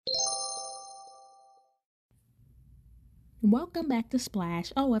Welcome back to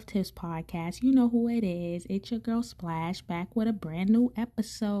Splash OF Tips Podcast. You know who it is. It's your girl Splash back with a brand new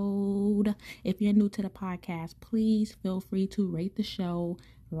episode. If you're new to the podcast, please feel free to rate the show,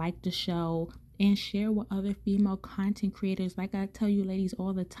 like the show, and share with other female content creators. Like I tell you ladies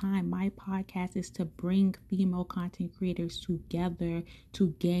all the time, my podcast is to bring female content creators together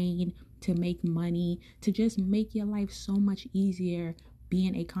to gain, to make money, to just make your life so much easier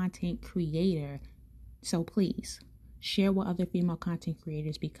being a content creator. So please share with other female content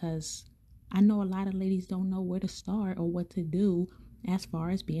creators, because I know a lot of ladies don't know where to start or what to do as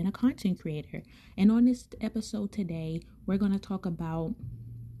far as being a content creator. And on this episode today, we're going to talk about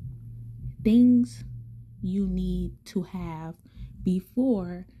things you need to have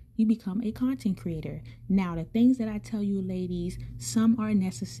before you become a content creator. Now, the things that I tell you ladies, some are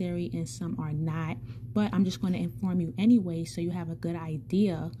necessary and some are not, but I'm just going to inform you anyway so you have a good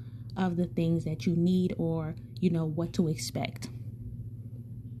idea of the things that you need, or you know what to expect.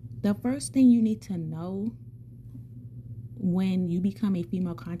 The first thing you need to know when you become a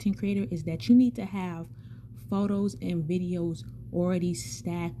female content creator is that you need to have photos and videos already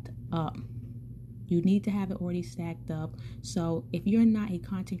stacked up. You need to have it already stacked up. So if you're not a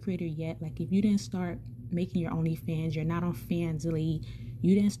content creator yet, like if you didn't start making your OnlyFans, you're not on Fansly,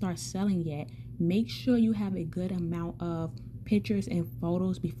 you didn't start selling yet, make sure you have a good amount of pictures and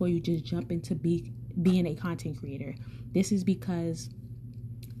photos before you just jump into being a content creator. This is because,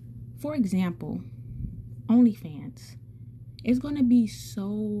 for example, OnlyFans, it's going to be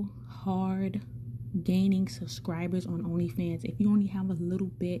so hard gaining subscribers on OnlyFans if you only have a little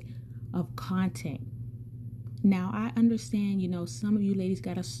bit of content. Now, I understand, some of you ladies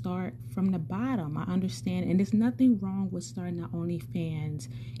got to start from the bottom. I understand. And there's nothing wrong with starting an OnlyFans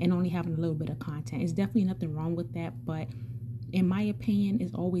and only having a little bit of content. It's definitely nothing wrong with that. But in my opinion,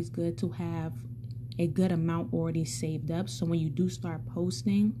 it's always good to have a good amount already saved up. So when you do start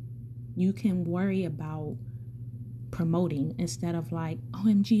posting, you can worry about promoting instead of like,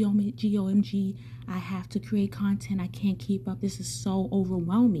 OMG, OMG, OMG, I have to create content. I can't keep up. This is so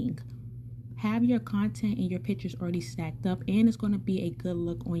overwhelming. Have your content and your pictures already stacked up, and it's going to be a good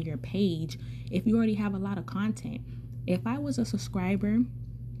look on your page if you already have a lot of content. If I was a subscriber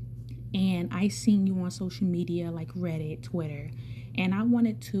and I seen you on social media like Reddit, Twitter, and I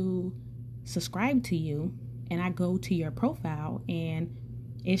wanted to subscribe to you, and I go to your profile and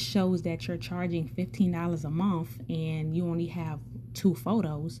it shows that you're charging $15 a month and you only have 2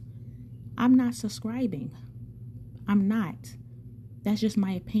 photos, I'm not subscribing. I'm not. That's just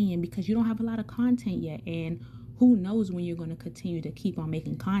my opinion, because you don't have a lot of content yet, and who knows when you're going to continue to keep on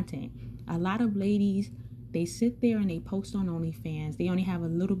making content. A lot of ladies, they sit there and they post on OnlyFans. They only have a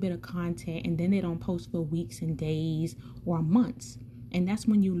little bit of content, and then they don't post for weeks and days or months. And that's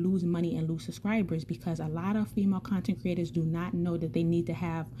when you lose money and lose subscribers, because a lot of female content creators do not know that they need to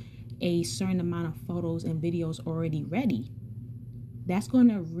have a certain amount of photos and videos already ready. That's going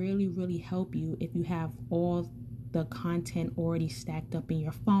to really, really help you if you have all the content already stacked up in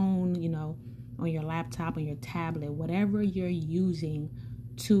your phone, on your laptop, on your tablet, whatever you're using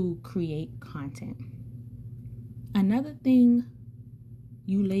to create content. Another thing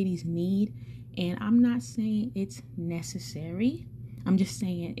you ladies need, and I'm not saying it's necessary, I'm just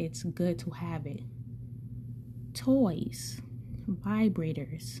saying it's good to have it. Toys,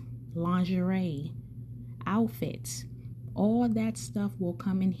 vibrators, lingerie, outfits, all that stuff will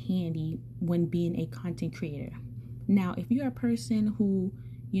come in handy when being a content creator. Now, if you're a person who,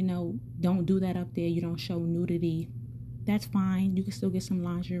 don't do that up there, you don't show nudity, that's fine. You can still get some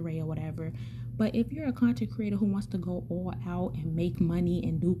lingerie or whatever. But if you're a content creator who wants to go all out and make money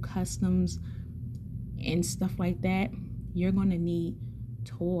and do customs and stuff like that, you're going to need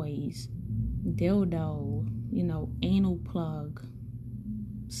toys, dildo, anal plug,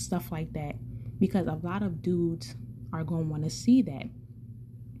 stuff like that, because a lot of dudes are going to want to see that.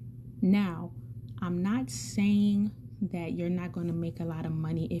 Now, I'm not saying that you're not going to make a lot of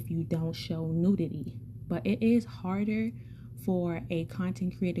money if you don't show nudity, but it is harder for a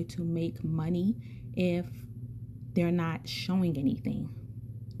content creator to make money if they're not showing anything,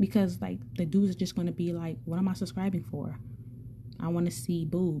 because like the dudes are just going to be like, what am I subscribing for? I want to see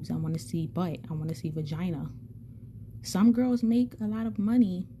boobs, I want to see butt, I want to see vagina. Some girls make a lot of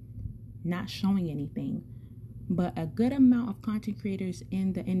money not showing anything, but a good amount of content creators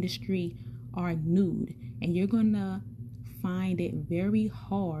in the industry are nude, and you're gonna find it very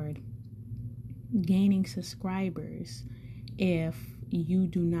hard gaining subscribers if you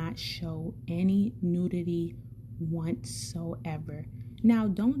do not show any nudity whatsoever. Now,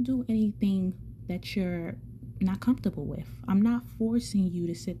 don't do anything that you're not comfortable with. I'm not forcing you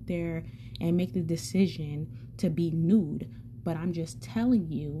to sit there and make the decision to be nude, but I'm just telling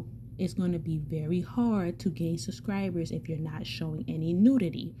you it's going to be very hard to gain subscribers if you're not showing any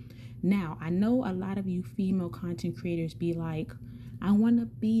nudity. Now, I know a lot of you female content creators be like, I want to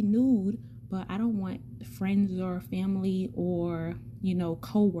be nude, but I don't want friends or family or,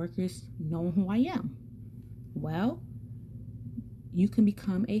 co-workers knowing who I am. Well, you can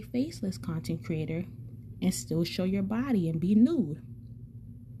become a faceless content creator and still show your body and be nude.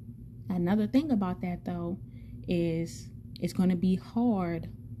 Another thing about that, though, is it's going to be hard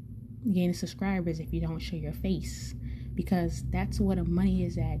gaining subscribers if you don't show your face, because that's where the money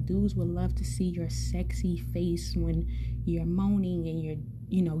is at. Dudes would love to see your sexy face when you're moaning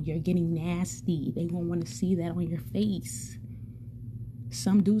and you're getting nasty. They won't want to see that on your face.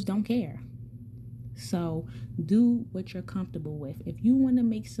 Some dudes don't care. So do what you're comfortable with. If you want to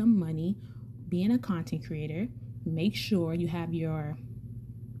make some money being a content creator, make sure you have your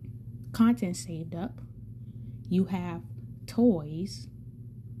content saved up. You have toys.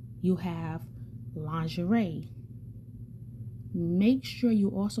 You have lingerie. Make sure you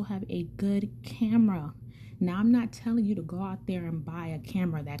also have a good camera. Now, I'm not telling you to go out there and buy a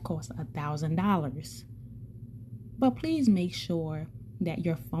camera that costs $1,000. But please make sure that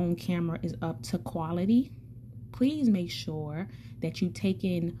your phone camera is up to quality. Please make sure that you take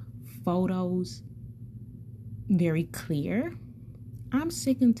in photos very clear. I'm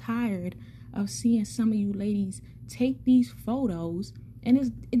sick and tired of seeing some of you ladies take these photos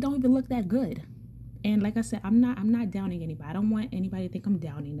and it don't even look that good. And like I said, I'm not downing anybody. I don't want anybody to think I'm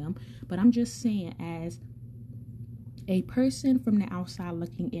downing them, but I'm just saying, as a person from the outside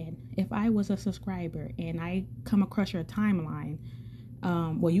looking in, if I was a subscriber and I come across your timeline,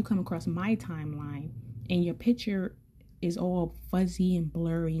 you come across my timeline and your picture is all fuzzy and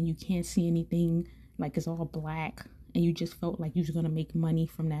blurry and you can't see anything, like it's all black, and you just felt like you was going to make money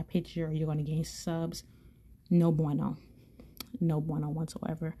from that picture or you're going to gain subs, no bueno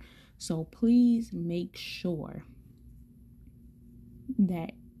whatsoever. So please make sure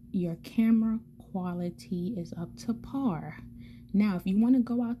that your camera quality is up to par. Now, if you want to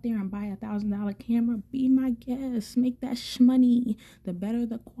go out there and buy $1,000 camera, be my guest. Make that shmoney. The better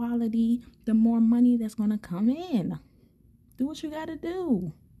the quality, the more money that's going to come in. Do what you got to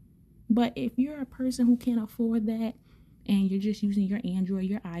do. But if you're a person who can't afford that and you're just using your Android,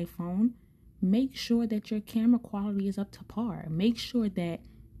 your iPhone, make sure that your camera quality is up to par. Make sure that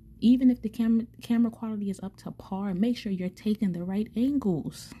even if the camera quality is up to par, make sure you're taking the right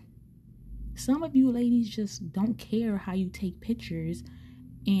angles. Some of you ladies just don't care how you take pictures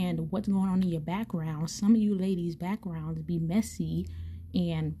and what's going on in your background. Some of you ladies' backgrounds be messy,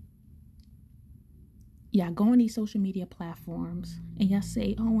 and y'all go on these social media platforms and y'all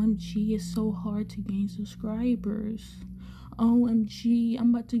say, OMG, it's so hard to gain subscribers. OMG,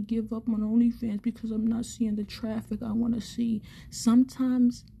 I'm about to give up on OnlyFans because I'm not seeing the traffic I want to see.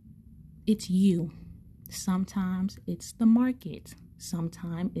 Sometimes it's you. Sometimes it's the market.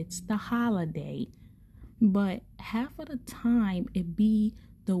 Sometimes it's the holiday. But half of the time, it be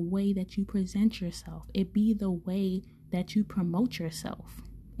the way that you present yourself. It be the way that you promote yourself.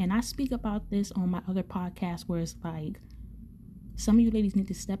 And I speak about this on my other podcast where it's like, some of you ladies need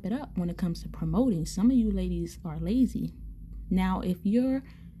to step it up when it comes to promoting. Some of you ladies are lazy. Now, if you're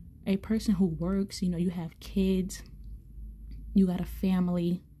a person who works, you have kids, you got a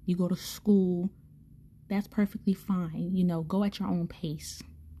family, you go to school, that's perfectly fine. Go at your own pace.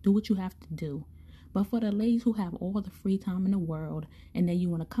 Do what you have to do. But for the ladies who have all the free time in the world, and then you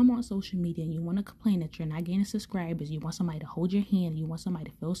want to come on social media and you want to complain that you're not gaining subscribers, you want somebody to hold your hand, you want somebody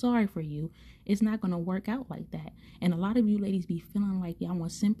to feel sorry for you, it's not going to work out like that. And a lot of you ladies be feeling like y'all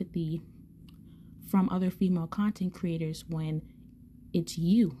want sympathy from other female content creators when it's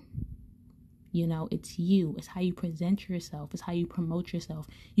you. It's you. It's how you present yourself. It's how you promote yourself.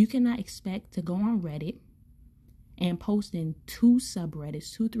 You cannot expect to go on Reddit and post in 2, 3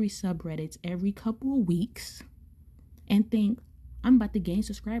 subreddits every couple of weeks and think, I'm about to gain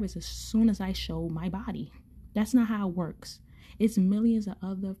subscribers as soon as I show my body. That's not how it works. It's millions of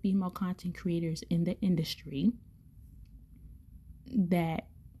other female content creators in the industry that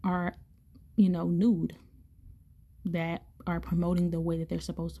are, nude, that are promoting the way that they're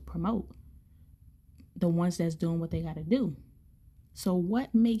supposed to promote. The ones that's doing what they got to do. So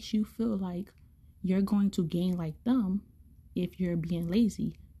what makes you feel like you're going to gain like them if you're being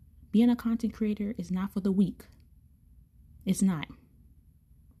lazy? Being a content creator is not for the weak. It's not.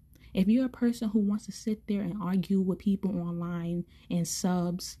 If you're a person who wants to sit there and argue with people online and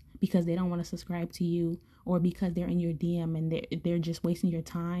subs because they don't want to subscribe to you, or because they're in your DM and they're just wasting your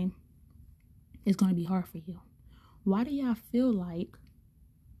time, it's going to be hard for you. Why do y'all feel like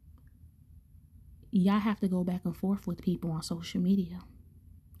y'all have to go back and forth with people on social media?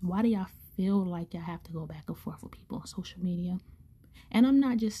 Why do y'all feel like y'all have to go back and forth with people on social media? And I'm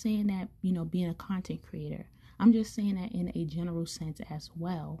not just saying that, being a content creator. I'm just saying that in a general sense as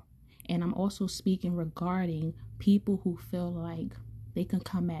well. And I'm also speaking regarding people who feel like they can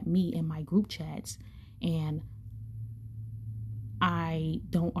come at me in my group chats and I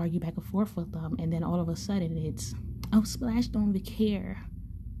don't argue back and forth with them. And then all of a sudden it's, oh, Splash don't even care.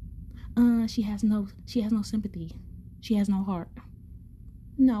 She has no sympathy. She has no heart.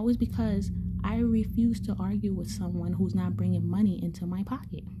 No, it's because I refuse to argue with someone who's not bringing money into my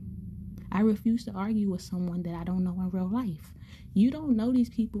pocket. I refuse to argue with someone that I don't know in real life. You don't know these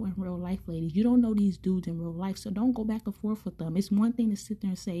people in real life, ladies. You don't know these dudes in real life, so don't go back and forth with them. It's one thing to sit there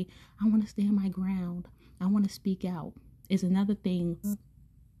and say, I want to stand my ground. I want to speak out. It's another thing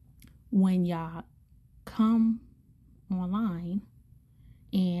when y'all come online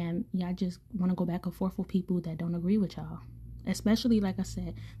and y'all just want to go back and forth with people that don't agree with y'all. Especially, like I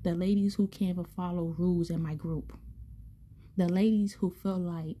said, the ladies who can't even follow rules in my group. The ladies who feel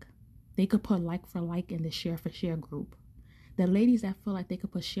like they could put like for like in the share for share group. The ladies that feel like they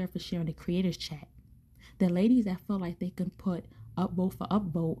could put share for share in the creators chat. The ladies that feel like they can put upvote for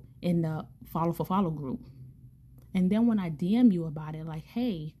upvote in the follow for follow group. And then when I DM you about it, like,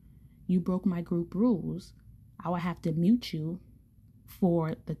 hey, you broke my group rules, I would have to mute you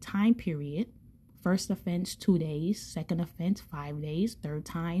for the time period. First offense, 2 days. Second offense, 5 days. Third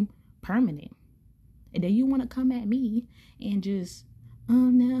time, permanent. And then you want to come at me and just,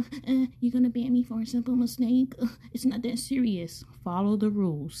 no, you're going to ban me for a simple mistake. It's not that serious. Follow the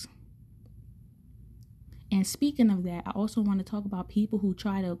rules. And speaking of that, I also want to talk about people who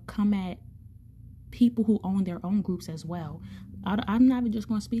try to come at people who own their own groups as well. I'm not even just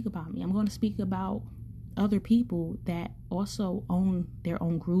going to speak about me. I'm going to speak about other people that also own their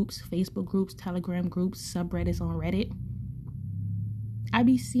own groups, Facebook groups, Telegram groups, subreddits on Reddit. I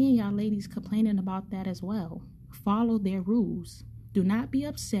be seeing y'all ladies complaining about that as well. Follow their rules. Do not be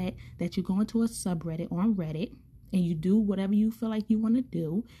upset that you go into a subreddit on Reddit and you do whatever you feel like you want to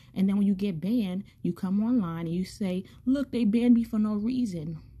do. And then when you get banned, you come online and you say, look, they banned me for no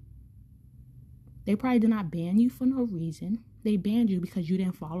reason. They probably did not ban you for no reason. They banned you because you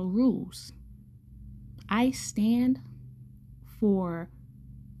didn't follow rules. I stand for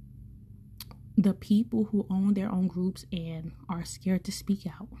the people who own their own groups and are scared to speak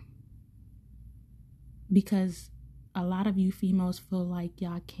out. Because a lot of you females feel like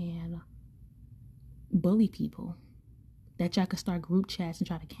y'all can bully people. That y'all can start group chats and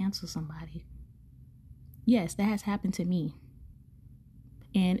try to cancel somebody. Yes, that has happened to me.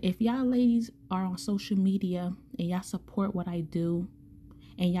 And if y'all ladies are on social media and y'all support what I do,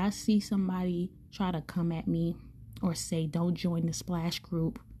 and y'all see somebody try to come at me or say, don't join the Splash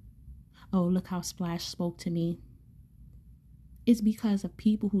group. Oh, look how Splash spoke to me. It's because of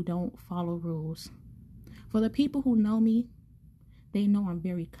people who don't follow rules. For the people who know me, they know I'm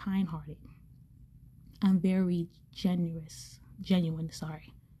very kind-hearted. I'm very genuine.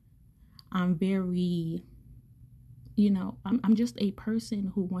 I'm very, I'm just a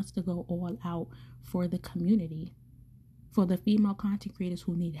person who wants to go all out for the community. For the female content creators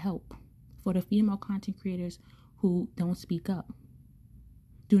who need help. For the female content creators who don't speak up.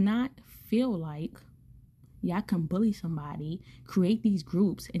 Do not feel like y'all can bully somebody, create these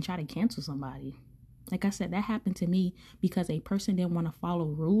groups, and try to cancel somebody. Like I said, that happened to me because a person didn't want to follow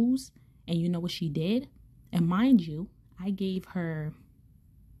rules, and you know what she did? And mind you, I gave her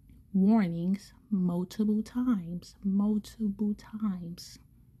warnings multiple times.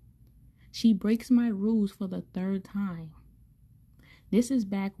 She breaks my rules for the third time. This is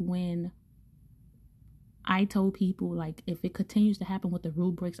back when I told people, like, if it continues to happen with the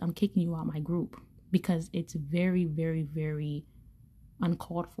rule breaks, I'm kicking you out my group. Because it's very, very, very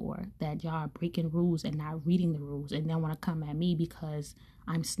uncalled for that y'all are breaking rules and not reading the rules and then want to come at me because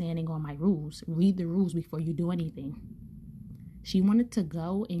I'm standing on my rules. Read the rules before you do anything. She wanted to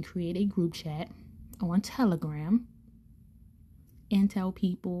go and create a group chat on Telegram and tell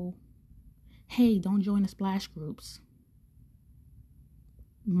people, hey, don't join the Splash groups.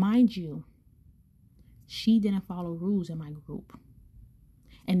 Mind you, she didn't follow rules in my group.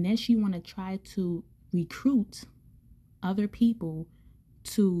 And then she want to try to recruit other people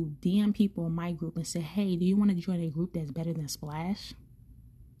to DM people in my group and say, hey, do you want to join a group that's better than Splash?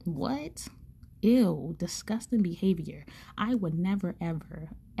 What? Ew, disgusting behavior. I would never, ever,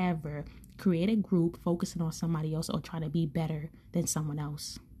 ever create a group focusing on somebody else or trying to be better than someone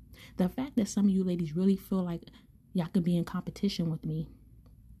else. The fact that some of you ladies really feel like y'all could be in competition with me.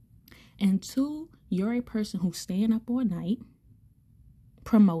 And two, You're a person who's staying up all night,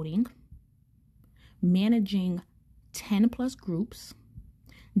 promoting, managing 10 plus groups,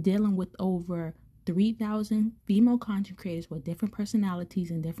 dealing with over 3,000 female content creators with different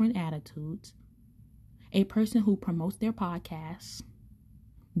personalities and different attitudes, a person who promotes their podcasts,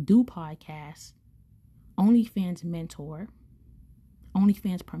 do podcasts, OnlyFans mentor,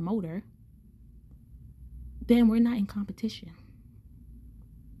 OnlyFans promoter, then we're not in competition.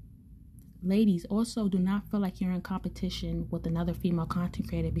 Ladies, also do not feel like you're in competition with another female content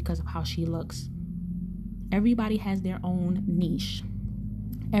creator because of how she looks. Everybody has their own niche.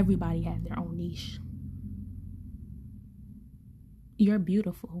 Everybody has their own niche. You're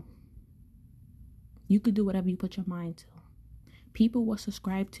beautiful. You could do whatever you put your mind to. People will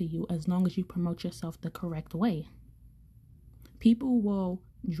subscribe to you as long as you promote yourself the correct way. People will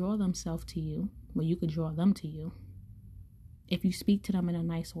draw themselves to you, well, you could draw them to you, if you speak to them in a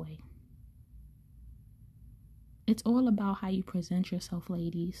nice way. It's all about how you present yourself,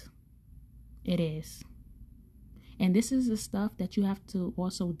 ladies. It is. And this is the stuff that you have to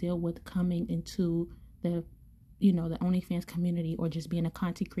also deal with coming into the OnlyFans community, or just being a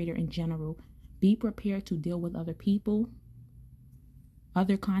content creator in general. Be prepared to deal with other people,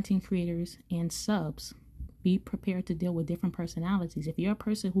 other content creators, and subs. Be prepared to deal with different personalities. If you're a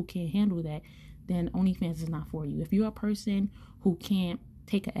person who can't handle that, then OnlyFans is not for you. If you're a person who can't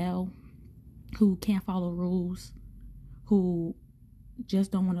take a L, who can't follow rules, who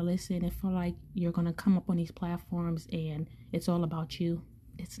just don't want to listen and feel like you're going to come up on these platforms and it's all about you,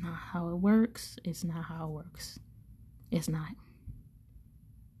 it's not how it works. It's not how it works. It's not.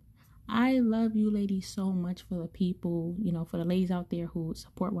 I love you ladies so much for the people, for the ladies out there who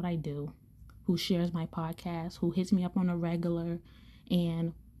support what I do, who shares my podcast, who hits me up on a regular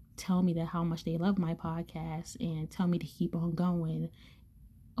and tell me that how much they love my podcast and tell me to keep on going.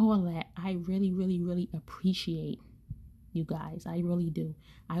 All that. I really, really, really appreciate you guys. I really do.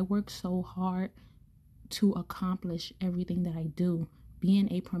 I work so hard to accomplish everything that I do.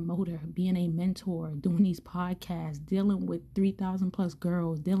 Being a promoter, being a mentor, doing these podcasts, dealing with 3,000 plus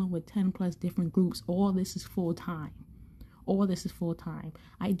girls, dealing with 10 plus different groups. All this is full time. All this is full time.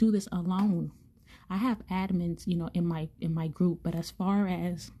 I do this alone. I have admins, in my group, but as far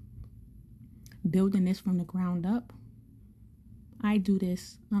as building this from the ground up, I do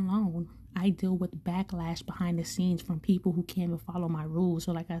this alone. I deal with backlash behind the scenes from people who can't even follow my rules.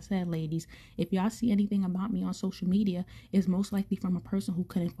 So like I said, ladies, if y'all see anything about me on social media, it's most likely from a person who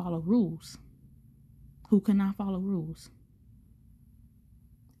couldn't follow rules, who cannot follow rules.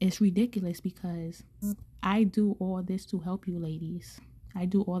 It's ridiculous because I do all this to help you ladies. I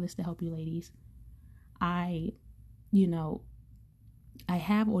do all this to help you ladies. I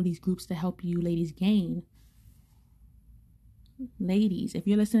have all these groups to help you ladies gain. Ladies, if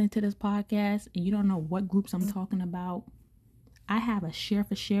you're listening to this podcast and you don't know what groups I'm talking about, I have a share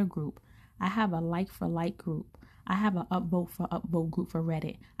for share group. I have a like for like group. I have an upvote for upvote group for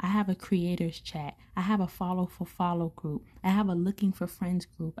Reddit. I have a creators chat. I have a follow for follow group. I have a looking for friends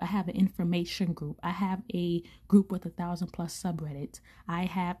group. I have an information group. I have a group with 1,000 plus subreddits. I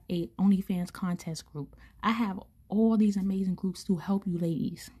have a OnlyFans contest group. I have all these amazing groups to help you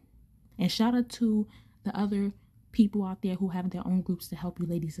ladies. And shout out to the other people out there who have their own groups to help you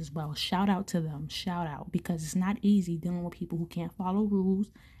ladies as well. Shout out to them. Shout out, because it's not easy dealing with people who can't follow rules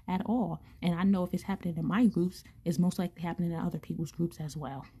at all. And I know if it's happening in my groups, it's most likely happening in other people's groups as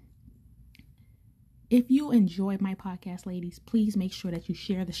well. If you enjoy my podcast, ladies, please make sure that you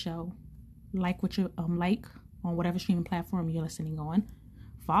share the show. Like what you like on whatever streaming platform you're listening on.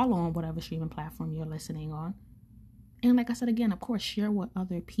 Follow on whatever streaming platform you're listening on. And like I said again, of course, share with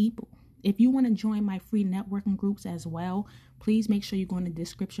other people. If you want to join my free networking groups as well, please make sure you go in the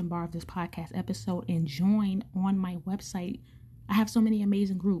description bar of this podcast episode and join on my website. I have so many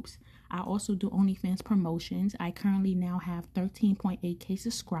amazing groups. I also do OnlyFans promotions. I currently now have 13.8K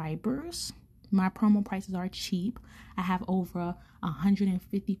subscribers. My promo prices are cheap. I have over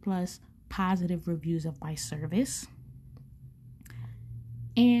 150 plus positive reviews of my service.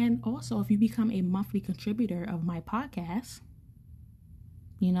 And also, if you become a monthly contributor of my podcast,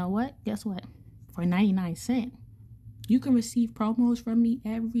 you know what? Guess what? For 99 cents, you can receive promos from me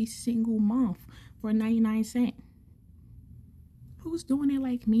every single month for 99 cents. Who's doing it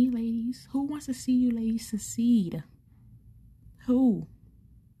like me, ladies? Who wants to see you ladies succeed? Who?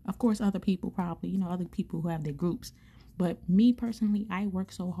 Of course, other people probably, other people who have their groups. But me personally, I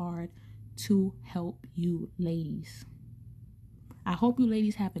work so hard to help you ladies. I hope you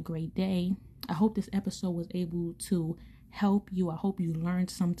ladies have a great day. I hope this episode was able to help you. I hope you learned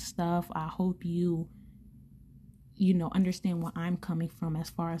some stuff. I hope you understand where I'm coming from as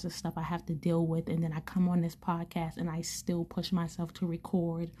far as the stuff I have to deal with. And then I come on this podcast and I still push myself to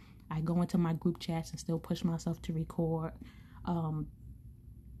record. I go into my group chats and still push myself to record,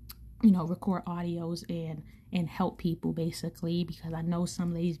 record audios and help people basically, because I know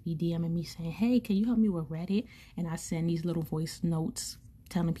some ladies be DMing me saying, hey, can you help me with Reddit? And I send these little voice notes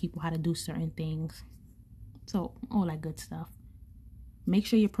telling people how to do certain things. So all that good stuff. Make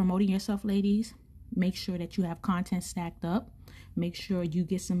sure you're promoting yourself, ladies. Make sure that you have content stacked up. Make sure you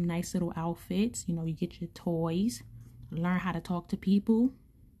get some nice little outfits. You get your toys. Learn how to talk to people.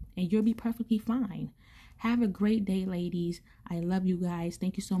 And you'll be perfectly fine. Have a great day, ladies. I love you guys.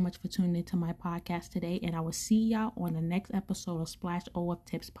 Thank you so much for tuning into my podcast today. And I will see y'all on the next episode of Splash O of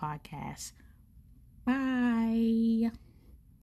Tips podcast. Bye.